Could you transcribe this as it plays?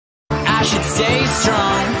I should stay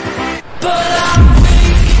strong, but I'm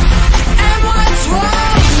weak, and what's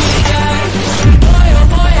wrong with that? Boy, oh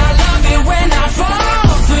boy, I love it when I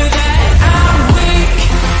fall for that. I'm weak,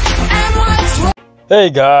 and what's wrong?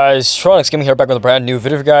 Hey guys, StandOff Gaming here, back with a brand new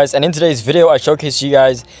video for you guys. And in today's video, I showcase you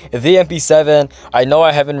guys the MP7. I know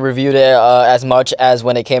I haven't reviewed it as much as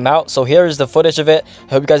when it came out, so here is the footage of it.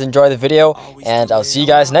 I hope you guys enjoy the video, and I'll see you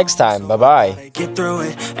guys next time. Bye bye. Get through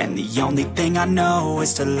it, and the only thing I know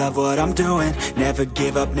is to love what I'm doing. Never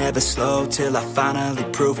give up, never slow till I finally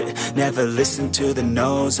prove it. Never listen to the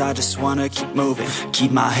no's, I just wanna keep moving.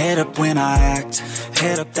 Keep my head up when I act,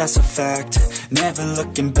 head up, that's a fact. Never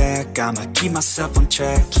looking back, I'ma keep myself on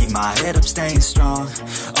track. Keep my head up, staying strong,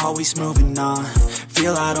 always moving on.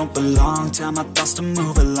 Feel I don't belong, tell my thoughts to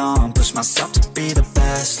move along. Push myself to be the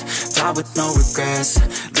best, die with no regrets.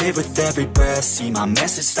 Live with every breath, see my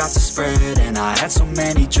message start to spread. And I had so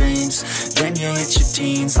many dreams, then you hit your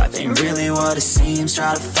teens. Life ain't really what it seems,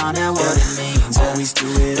 try to find out what it means. Always do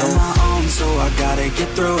it on my own, so I gotta get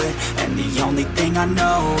through it. And the only thing I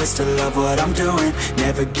know is to love what I'm doing.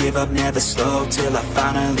 Never give up, never slow till I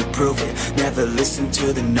finally prove it. Never listen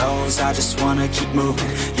to the no's, I just wanna keep moving.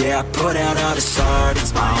 Yeah, I put out all this art,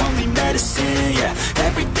 it's my only medicine. Yeah,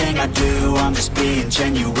 everything I do, I'm just being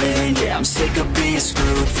genuine. Yeah, I'm sick of being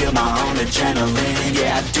screwed, feel my own adrenaline.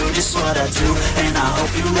 Yeah, I do just what I do, and I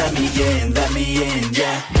hope you let me in,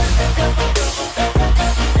 yeah.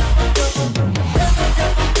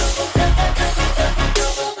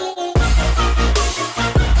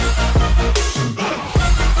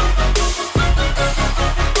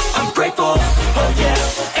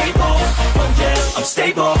 I'm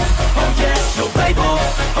stable, oh yeah, no label,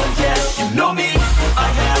 oh yeah, you know me. I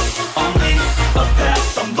have only a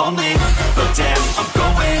path, I'm lonely, but damn, I'm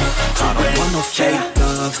going to win. I don't want no fake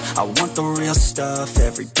love, I want the real stuff.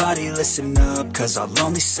 Everybody listen up, cause I'll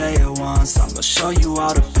only say it once. I'm gonna show you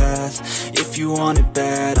all the path, if you want it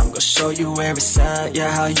bad. I'm gonna show you where it's at,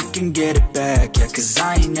 yeah, how you can get it back. Yeah, cause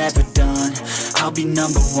I ain't never done, I'll be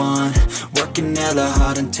number one. Working hella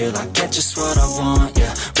hard until I get just what I want,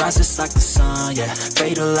 yeah. Rises like the sun, yeah,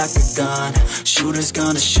 fatal like a gun. Shooter's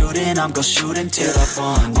gonna shoot and I'm gonna shoot until I've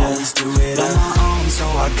won, yeah. Always do it on my own, so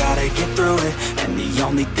I gotta get through it. And the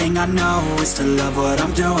only thing I know is to love what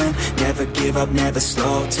I'm doing. Never give up, never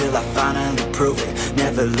slow till I finally prove it.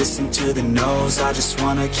 Never listen to the no's, I just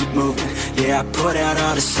wanna keep moving. Yeah, I put out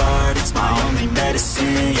all this art, it's my only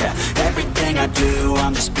medicine. Yeah, everything I do,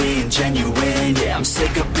 I'm just being genuine. Yeah, I'm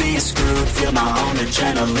sick of being screwed, feel my own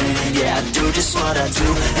adrenaline. Yeah, I do just what I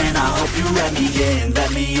do, and I hope you let me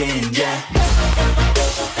in, yeah.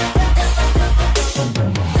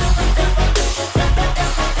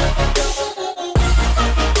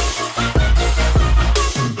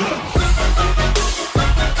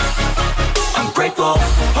 I'm grateful,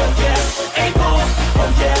 oh yeah, able, oh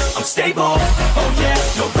yeah, I'm stable, oh yeah,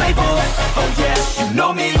 no label, oh yeah, you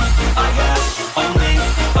know me. I have only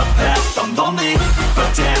a path, I'm lonely,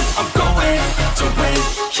 but damn, I'm going to win,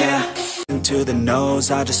 yeah. To the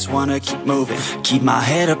nose, I just wanna keep moving. Keep my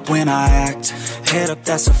head up when I act, head up,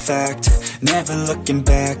 that's a fact. Never looking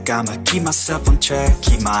back, I'ma keep myself on track.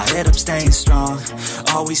 Keep my head up, staying strong,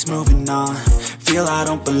 always moving on. Feel I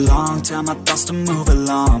don't belong, tell my thoughts to move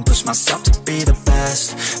along. Push myself to be the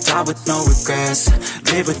best, die with no regrets.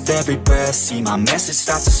 Live with every breath, see my message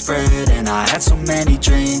start to spread. And I had so many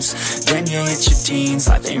dreams, then you hit your teens.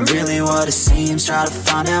 Life ain't really what it seems, try to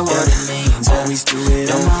find out what it means. Always do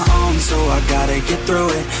it on my own, so I gotta get through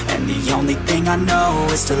it. And the only thing I know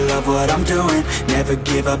is to love what I'm doing. Never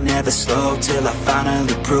give up, never slow till I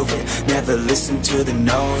finally prove it. Never listen to the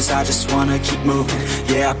no's, I just wanna keep moving.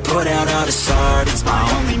 Yeah, I put out all this art, it's my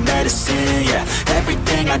only medicine. Yeah,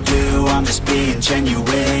 everything I do, I'm just being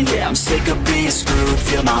genuine. Yeah, I'm sick of being screwed,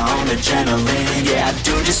 feel my own adrenaline. Yeah, I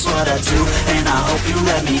do just what I do, and I hope you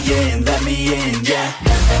let me in, yeah.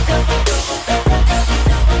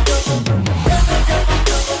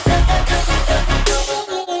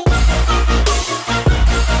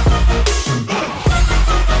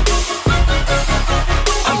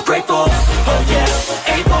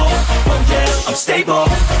 I'm stable,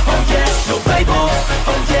 oh yeah, no label,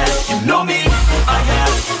 oh yeah, you know me. I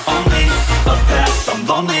have only a path, I'm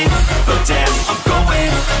lonely, but damn, I'm going to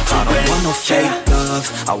win. I don't want no fake love, love,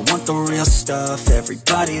 I want the real stuff.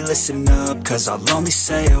 Everybody listen up, cause I'll only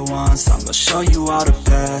say it once. I'm gonna show you all the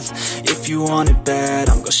path. If you want it bad,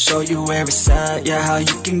 I'm gonna show you where it's at. Yeah, how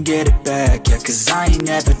you can get it back. Yeah, cause I ain't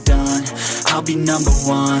never done, I'll be number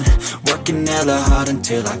one. Working hella hard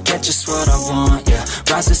until I get just what I want. Yeah,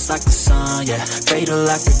 rises like the sun, yeah, fatal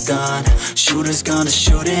like a gun. Shooters gonna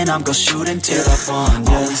shoot and I'm gonna shoot until I won.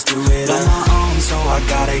 Yeah, always do it on my own, so I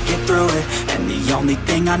gotta get through it. And the only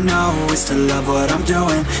thing I know is to love what I'm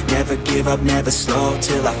doing. Never give up, never slow,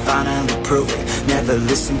 till I finally prove it. Never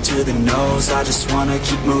listen to the no's, I just wanna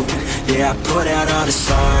keep moving. Yeah, I put out all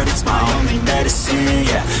this art, it's my only medicine.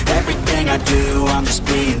 Yeah, everything I do, I'm just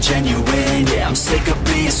being genuine. Yeah, I'm sick of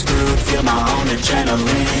being screwed, feel my own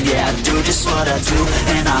adrenaline. Yeah, I do just what I do,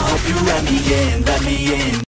 and I hope you let me in, let me in.